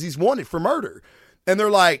cops because he's wanted for murder. And they're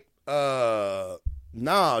like,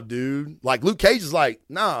 nah, dude. Like, Luke Cage is like,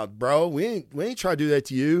 nah, bro, we ain't trying to do that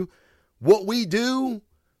to you. What we do,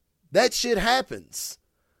 that shit happens.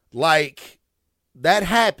 Like, that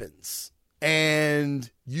happens. And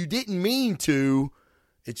you didn't mean to.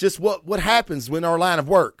 It's just what happens when our line of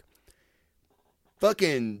work.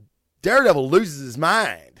 Fucking Daredevil loses his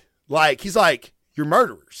mind. Like, he's like, you're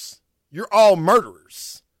murderers. You're all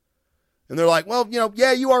murderers. And they're like, well,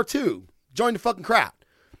 yeah, you are too. Join the fucking crowd.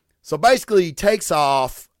 So basically, he takes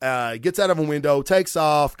off, gets out of a window, takes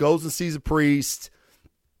off, goes and sees a priest.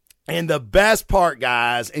 And the best part,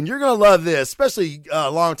 guys, and you're going to love this, especially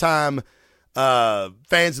long-time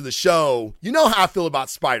fans of the show, you know how I feel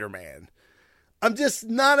about Spider-Man. I'm just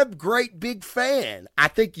not a great big fan. I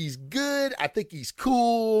think he's good. I think he's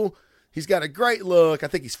cool. He's got a great look. I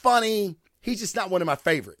think he's funny. He's just not one of my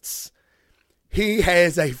favorites. He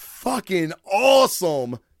has a fucking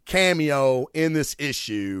awesome cameo in this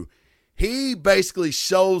issue. He basically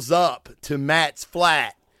shows up to Matt's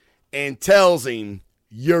flat and tells him,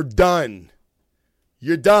 you're done.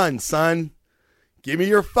 You're done, son. Give me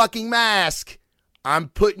your fucking mask. I'm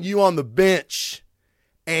putting you on the bench.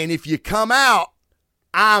 And if you come out,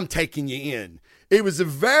 I'm taking you in. It was a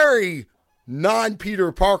very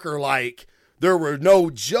non-Peter Parker like. There were no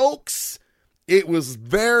jokes. It was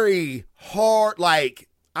very hard. Like,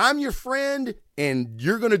 I'm your friend and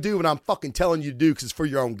you're going to do what I'm fucking telling you to do because it's for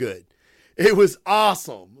your own good. It was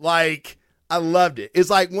awesome. Like, I loved it.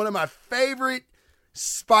 It's like one of my favorite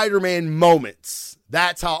Spider-Man moments.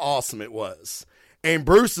 That's how awesome it was. And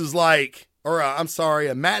Bruce is like,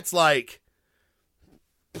 Matt's like,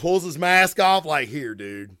 pulls his mask off, like, here,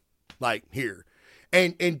 dude. Like, here.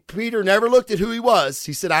 And Peter never looked at who he was.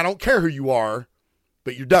 He said, I don't care who you are,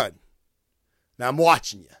 but you're done. Now I'm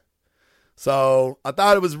watching you. So I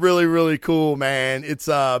thought it was really, really cool, man. It's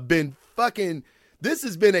been fucking, this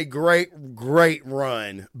has been a great, great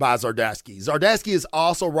run by Zdarsky. Zdarsky is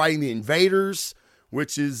also writing The Invaders,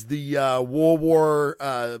 which is the World War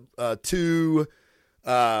II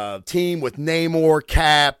team with Namor,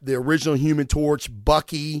 Cap, the original Human Torch,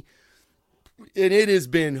 Bucky. And it has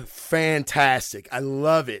been fantastic. I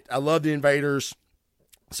love it. I love The Invaders.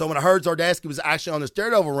 So when I heard Zdarsky was actually on this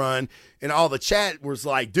Daredevil run, and all the chat was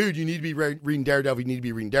like, dude, you need to be reading Daredevil. You need to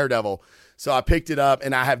be reading Daredevil. So I picked it up,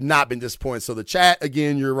 and I have not been disappointed. So the chat,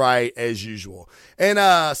 again, you're right, as usual.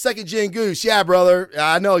 And Second Gen Goose, yeah, brother,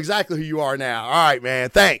 I know exactly who you are now. All right, man,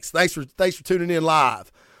 thanks for tuning in live.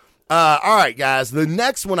 All right, guys, the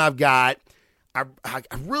next one I've got, I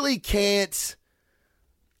really can't.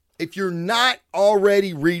 If you're not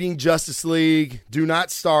already reading Justice League, do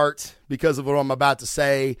not start because of what I'm about to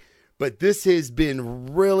say. But this has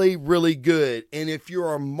been really, really good. And if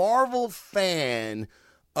you're a Marvel fan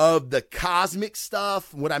of the cosmic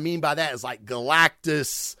stuff, what I mean by that is like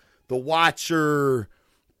Galactus, the Watcher,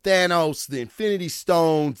 Thanos, the Infinity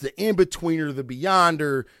Stones, the In-Betweener, the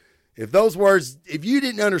Beyonder. If you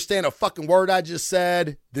didn't understand a fucking word I just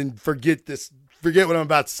said, then forget what I'm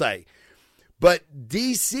about to say. But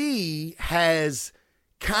DC has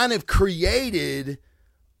kind of created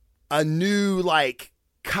a new, like,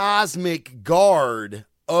 cosmic guard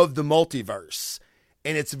of the multiverse.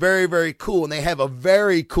 And it's very, very cool. And they have a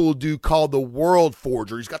very cool dude called the World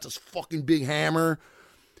Forger. He's got this fucking big hammer.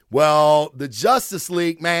 Well, the Justice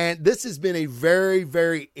League, man, this has been a very,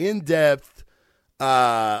 very in-depth.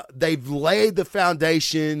 They've laid the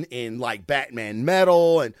foundation in, like, Batman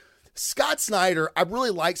Metal and Scott Snyder. I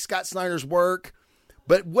really like Scott Snyder's work,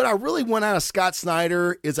 but what I really want out of Scott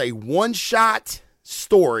Snyder is a one-shot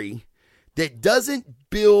story that doesn't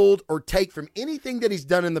build or take from anything that he's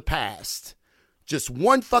done in the past. Just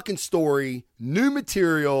one fucking story, new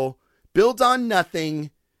material, builds on nothing,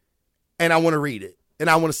 and I want to read it, and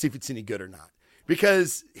I want to see if it's any good or not.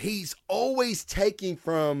 Because he's always taking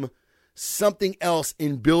from something else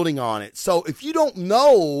and building on it. So if you don't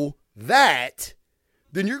know that,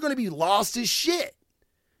 then you're going to be lost as shit.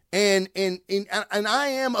 And I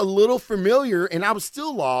am a little familiar, and I was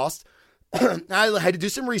still lost. I had to do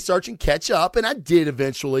some research and catch up, and I did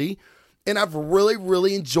eventually. And I've really,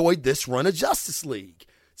 really enjoyed this run of Justice League.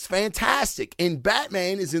 It's fantastic. And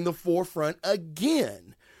Batman is in the forefront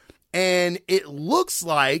again. And it looks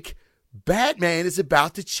like Batman is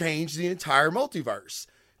about to change the entire multiverse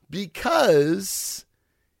because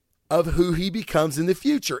of who he becomes in the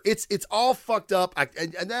future. It's all fucked up.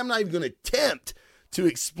 I'm not even going to attempt to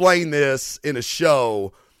explain this in a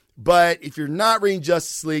show, but if you're not reading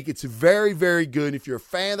Justice League, it's very, very good. If you're a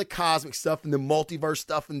fan of the cosmic stuff and the multiverse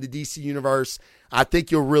stuff in the DC universe, I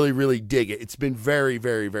think you'll really, really dig it. It's been very,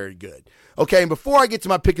 very, very good. Okay, and before I get to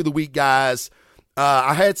my pick of the week, guys,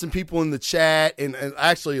 I had some people in the chat, and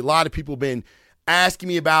actually a lot of people have been asking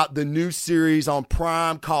me about the new series on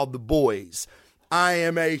Prime called The Boys. I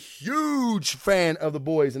am a huge fan of The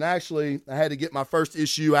Boys, and actually I had to get my first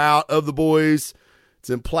issue out of The Boys. It's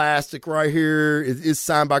in plastic right here. It is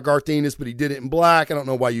signed by Garth Ennis, but he did it in black. I don't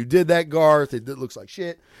know why you did that, Garth. It looks like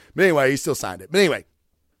shit. But anyway, he still signed it. But anyway,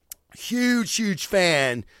 huge, huge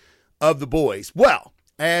fan of The Boys. Well,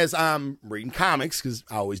 as I'm reading comics, because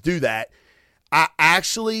I always do that, I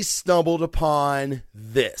actually stumbled upon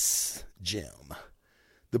this gem.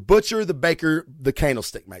 The Butcher, the Baker, the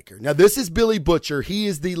Candlestick Maker. Now, this is Billy Butcher. He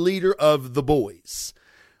is the leader of The Boys.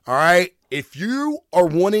 All right? If you are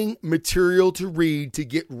wanting material to read to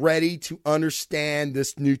get ready to understand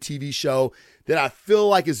this new TV show that I feel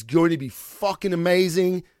like is going to be fucking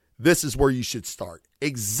amazing, this is where you should start.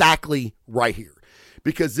 Exactly right here.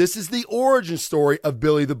 Because this is the origin story of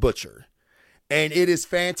Billy the Butcher. And it is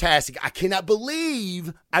fantastic. I cannot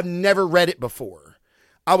believe I've never read it before.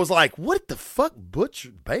 I was like, what the fuck?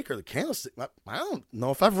 Butcher, Baker, the Candlestick? I don't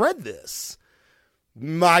know if I've read this.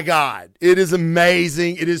 My God, it is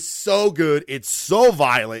amazing. It is so good. It's so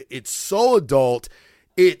violent. It's so adult.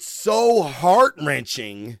 It's so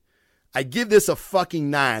heart-wrenching. I give this a fucking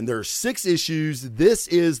 9. There are 6 issues. This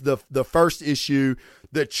is the first issue.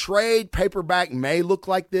 The trade paperback may look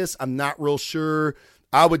like this. I'm not real sure.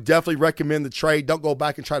 I would definitely recommend the trade. Don't go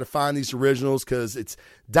back and try to find these originals because it's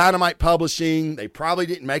Dynamite Publishing. They probably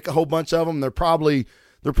didn't make a whole bunch of them. They're probably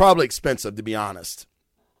expensive, to be honest.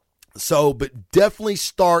 So, but definitely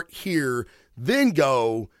start here, then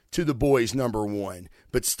go to The Boys #1.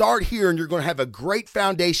 But start here and you're going to have a great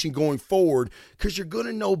foundation going forward because you're going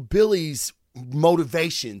to know Billy's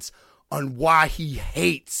motivations on why he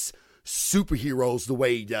hates superheroes the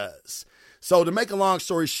way he does. So to make a long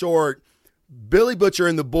story short, Billy Butcher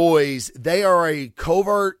and The Boys, they are a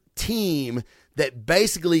covert team that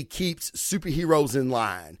basically keeps superheroes in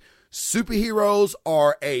line. Superheroes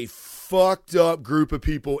are a fucked up group of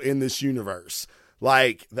people in this universe.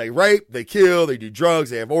 Like, they rape, they kill, they do drugs,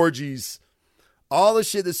 they have orgies. All the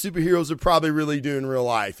shit that superheroes would probably really do in real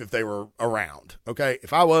life if they were around. Okay?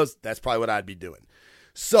 If I was, that's probably what I'd be doing.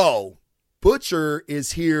 So, Butcher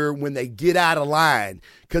is here when they get out of line.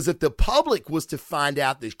 Because if the public was to find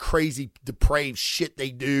out this crazy, depraved shit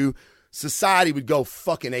they do, society would go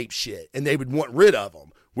fucking ape shit. And they would want rid of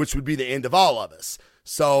them, which would be the end of all of us.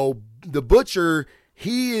 So, the Butcher,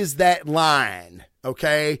 he is that line,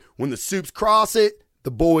 okay? When the soups cross it, the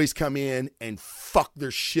boys come in and fuck their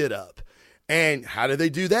shit up. And how do they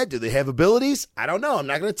do that? Do they have abilities? I don't know. I'm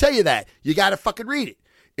not going to tell you that. You got to fucking read it.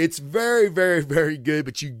 It's very, very, very good,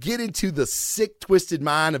 but you get into the sick, twisted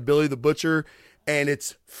mind of Billy the Butcher, and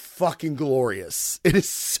it's fucking glorious. It is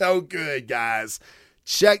so good, guys.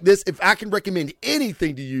 Check this. If I can recommend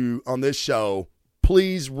anything to you on this show,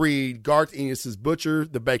 please read Garth Ennis' Butcher,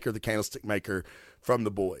 the Baker, the Candlestick Maker from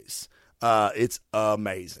The Boys. It's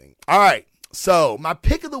amazing. All right, so my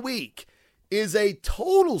pick of the week is a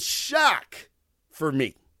total shock for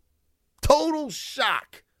me. Total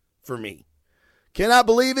shock for me. Cannot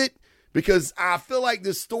believe it because I feel like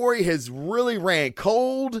this story has really ran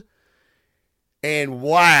cold. And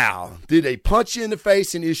wow, did they punch you in the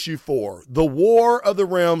face in issue 4. The War of the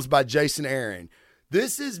Realms by Jason Aaron.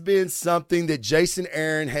 This has been something that Jason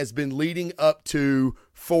Aaron has been leading up to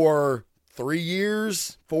for 3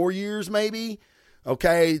 years, 4 years maybe.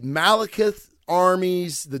 Okay, Malekith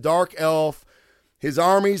armies, the Dark Elf. His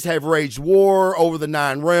armies have waged war over the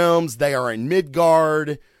 9 realms. They are in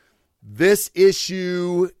Midgard. This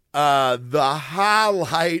issue, the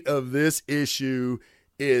highlight of this issue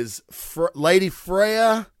is Lady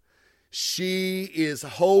Freya. She is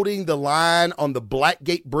holding the line on the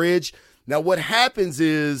Blackgate Bridge. Now, what happens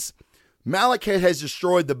is Malekith has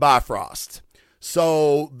destroyed the Bifrost.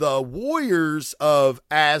 So the warriors of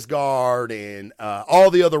Asgard and all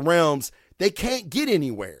the other realms, they can't get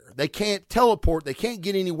anywhere. They can't teleport. They can't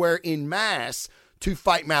get anywhere in mass to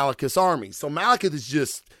fight Malekith's army. So Malekith is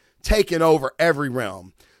just taken over every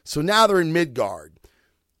realm. So now they're in Midgard.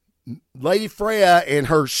 Lady Freya and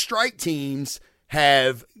her strike teams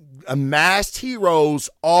have amassed heroes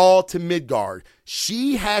all to Midgard.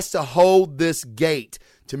 She has to hold this gate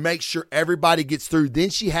to make sure everybody gets through. Then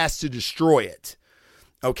she has to destroy it.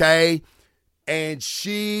 Okay? And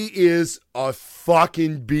she is a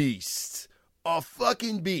fucking beast. A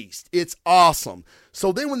fucking beast. It's awesome.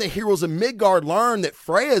 So then when the heroes of Midgard learn that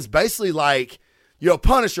Freya is basically like,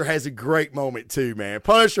 Punisher has a great moment too, man.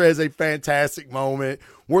 Punisher has a fantastic moment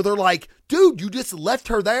where they're like, dude, you just left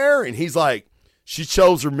her there? And he's like, she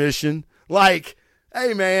chose her mission. Like,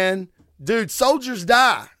 hey man, dude, soldiers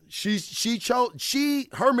die.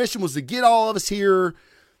 Her mission was to get all of us here.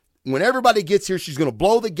 When everybody gets here, she's going to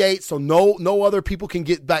blow the gate so no other people can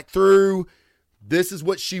get back through. This is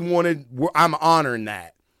what she wanted. I'm honoring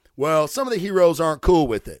that. Well, some of the heroes aren't cool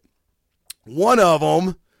with it. One of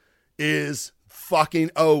them is fucking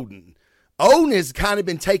Odin. Odin has kind of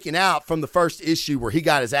been taken out from the first issue where he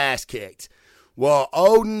got his ass kicked. Well,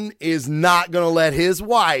 Odin is not going to let his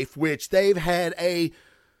wife, which they've had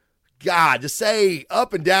to say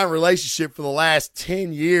up and down relationship for the last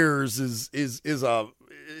 10 years is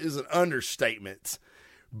an understatement.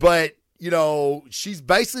 But, she's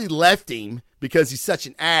basically left him because he's such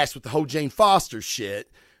an ass with the whole Jane Foster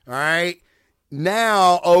shit. All right.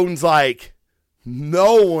 Now Odin's like,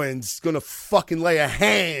 no one's going to fucking lay a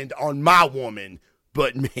hand on my woman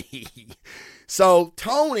but me. So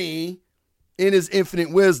Tony, in his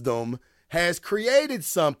infinite wisdom, has created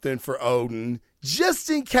something for Odin just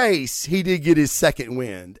in case he did get his second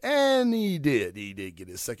wind. And he did. He did get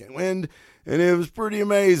his second wind, and it was pretty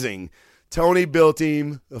amazing. Tony built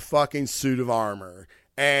him a fucking suit of armor.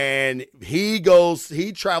 And he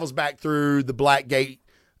travels back through the Black Gate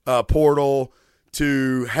portal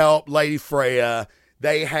to help Lady Freya.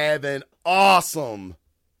 They have an awesome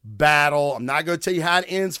battle. I'm not going to tell you how it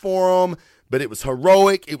ends for them, but it was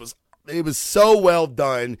heroic. It was so well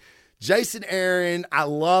done. Jason Aaron, I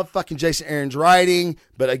love fucking Jason Aaron's writing,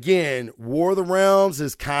 but again, War of the Realms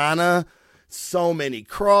is kind of so many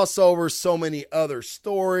crossovers, so many other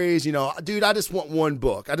stories. Dude, I just want one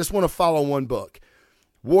book. I just want to follow one book.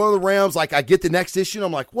 War of the Realms, like I get the next issue and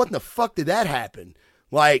I'm like, what in the fuck did that happen?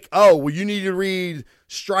 Like, oh, well, you need to read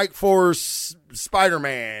Strike Force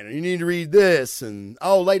Spider-Man, and you need to read this, and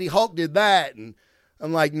oh, Lady Hulk did that, and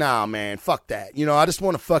I'm like, nah, man, fuck that. I just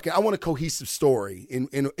want I want a cohesive story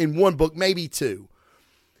in one book, maybe two.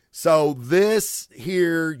 So this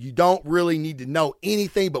here, you don't really need to know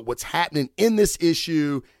anything but what's happening in this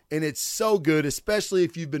issue, and it's so good, especially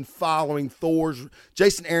if you've been following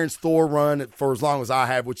Jason Aaron's Thor run for as long as I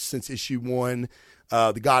have, which is since issue 1,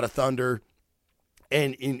 The God of Thunder.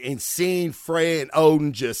 And seeing Freya and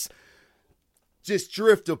Odin just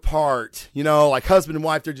drift apart, like husband and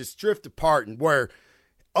wife, they're just drift apart, and where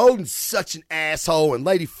Odin's such an asshole and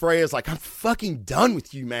Lady Freya's like, I'm fucking done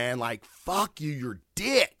with you, man. Like, fuck you, you're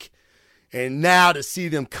dick. And now to see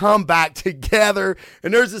them come back together,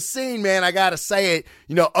 and there's a scene, man, I gotta say it,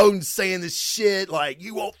 Odin's saying this shit like,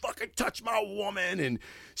 you won't fucking touch my woman, and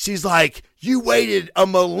she's like, you waited a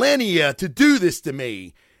millennia to do this to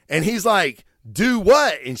me. And he's like, do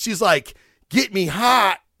what? And she's like, get me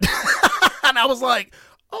hot. And I was like,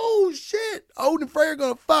 oh shit, Odin and Freya are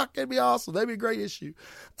gonna fuck. That'd be awesome. That'd be a great issue.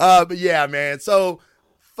 But yeah, man. So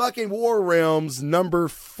fucking War Realms number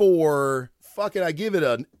 4. Fucking, I give it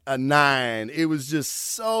a 9. It was just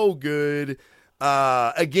so good.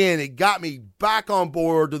 Again, it got me back on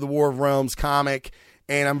board to the War of Realms comic,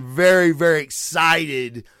 and I'm very, very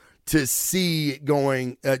excited to see it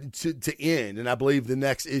going to end. And I believe the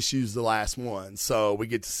next issue is the last one. So we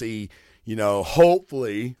get to see,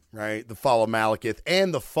 hopefully, right, the fall of Malekith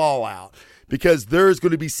and the fallout, because there's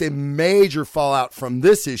going to be some major fallout from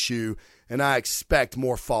this issue, and I expect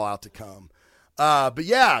more fallout to come. But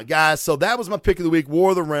yeah, guys, so that was my pick of the week,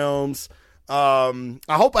 War of the Realms. I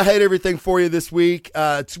hope I had everything for you this week.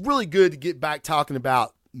 It's really good to get back talking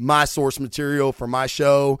about my source material for my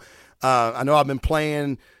show. I know I've been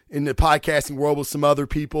playing in the podcasting world with some other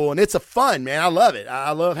people, and it's a fun, man. I love it.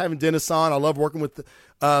 I love having Dennis on. I love working with the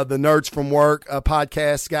Nerds from Work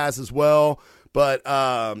podcast guys as well. But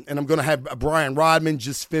and I'm going to have Brian Rodman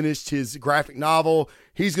just finished his graphic novel.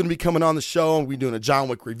 He's going to be coming on the show, and we're doing a John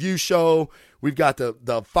Wick review show. We've got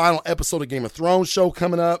the final episode of Game of Thrones show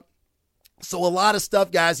coming up. So a lot of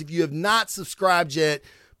stuff, guys. If you have not subscribed yet,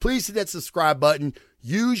 please hit that subscribe button.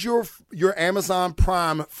 Use your Amazon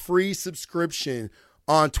Prime free subscription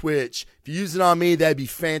on Twitch. If you use it on me, that'd be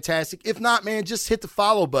fantastic. If not, man, just hit the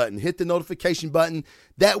follow button, hit the notification button.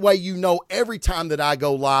 That way you know every time that I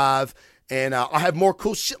go live, and I'll have more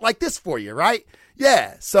cool shit like this for you, right?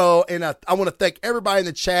 Yeah, so, and I want to thank everybody in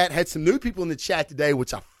the chat. Had some new people in the chat today,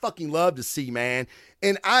 which I fucking love to see, man.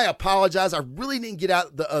 And I apologize. I really didn't get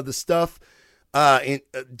out the stuff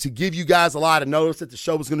to give you guys a lot of notice that the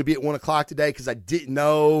show was going to be at 1 o'clock today because I didn't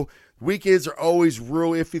know. Weekends are always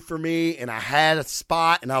real iffy for me, and I had a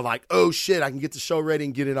spot, and I was like, oh, shit, I can get the show ready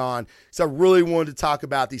and get it on. So I really wanted to talk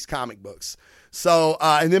about these comic books. So,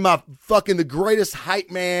 and then the greatest hype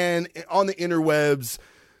man on the interwebs,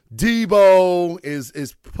 Debo,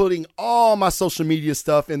 is putting all my social media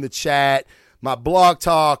stuff in the chat, my Blog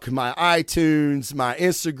Talk, my iTunes, my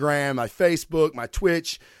Instagram, my Facebook, my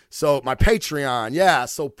Twitch, so my Patreon. Yeah,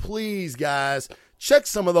 so please, guys, check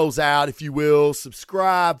some of those out if you will.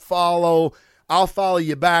 Subscribe, follow. I'll follow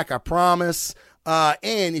you back, I promise.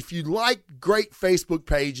 And if you like great Facebook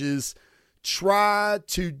pages, try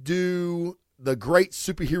to do the Great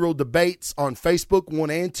Superhero Debates on Facebook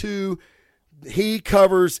 1 and 2. He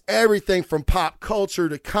covers everything from pop culture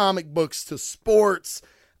to comic books to sports.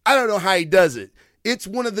 I don't know how he does it. It's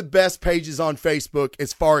one of the best pages on Facebook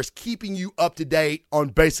as far as keeping you up to date on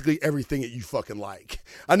basically everything that you fucking like.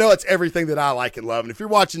 I know it's everything that I like and love, and if you're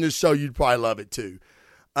watching this show, you'd probably love it too.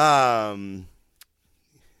 I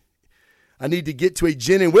need to get to a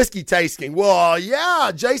gin and whiskey tasting. Well,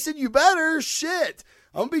 yeah, Jason, you better. Shit.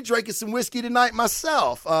 I'm going to be drinking some whiskey tonight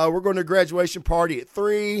myself. We're going to a graduation party at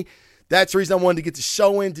 3. That's the reason I wanted to get the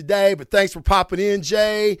show in today, but thanks for popping in,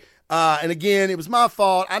 Jay. And again, it was my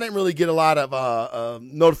fault. I didn't really get a lot of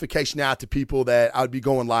notification out to people that I would be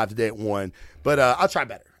going live today at 1, but I'll try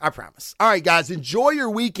better. I promise. All right, guys, enjoy your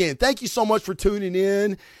weekend. Thank you so much for tuning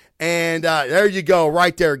in. And there you go,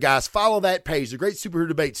 right there, guys. Follow that page, The Great Superhero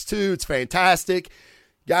Debates 2. It's fantastic.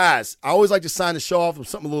 Guys, I always like to sign the show off with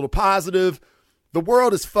something a little positive. The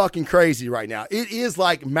world is fucking crazy right now. It is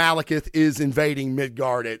like Malekith is invading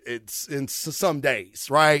Midgard in some days,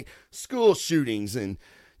 right? School shootings and,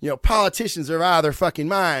 politicians are out of their fucking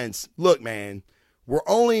minds. Look, man, we're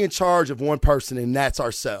only in charge of one person, and that's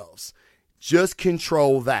ourselves. Just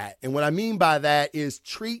control that. And what I mean by that is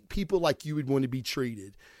treat people like you would want to be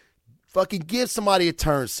treated. Fucking give somebody a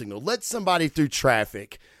turn signal. Let somebody through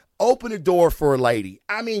traffic. Open a door for a lady.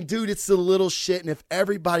 I mean, dude, it's the little shit, and if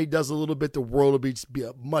everybody does a little bit, the world will be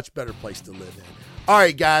a much better place to live in. All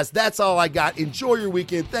right, guys, that's all I got. Enjoy your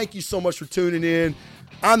weekend. Thank you so much for tuning in.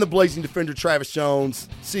 I'm the Blazing Defender, Travis Jones.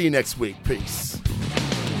 See you next week. Peace.